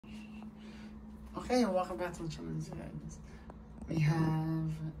Okay, welcome back to the children's guidance.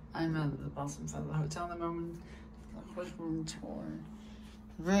 I'm at the bottom side of the hotel at the moment. A quick room tour.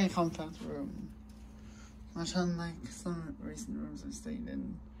 Very compact room. Much unlike some recent rooms I've stayed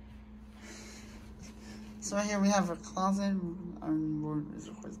in. So right here we have a closet. Our room is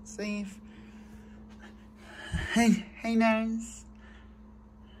of course safe. Hey nice.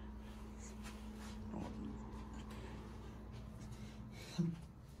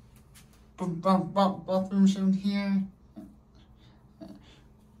 Bathroom shown here.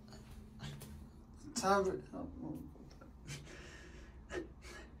 Tub.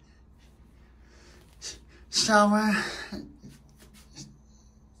 Shower.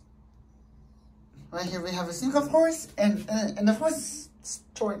 Right here we have a sink, of course, and of course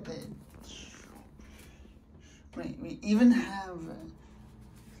toilet. We even have.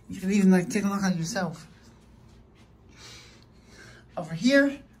 You can even like take a look at yourself over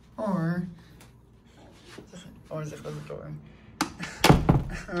here, or is it close the door?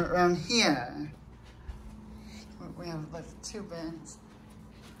 Around here, we have like 2 beds,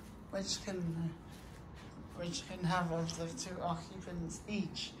 which can have like 2 occupants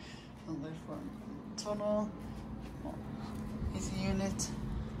each. Like for total AC unit,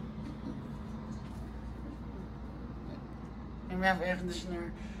 and we have air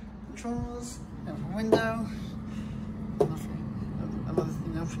conditioner controls. We have a window. Another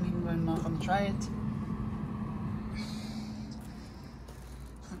thing opening, but I'm not going to try it.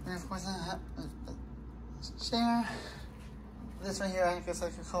 And of course, I have a chair. This right here, I guess I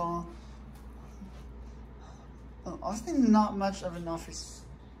could call. Honestly, not much of an office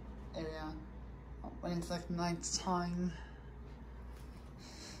area when it's like night time.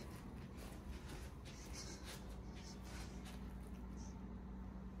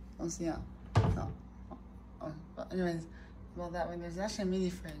 So yeah. But anyways, about that way, there's actually a mini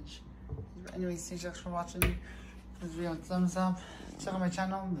fridge. Anyways, thanks for watching this video. Thumbs up. Check out my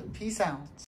channel. Peace out.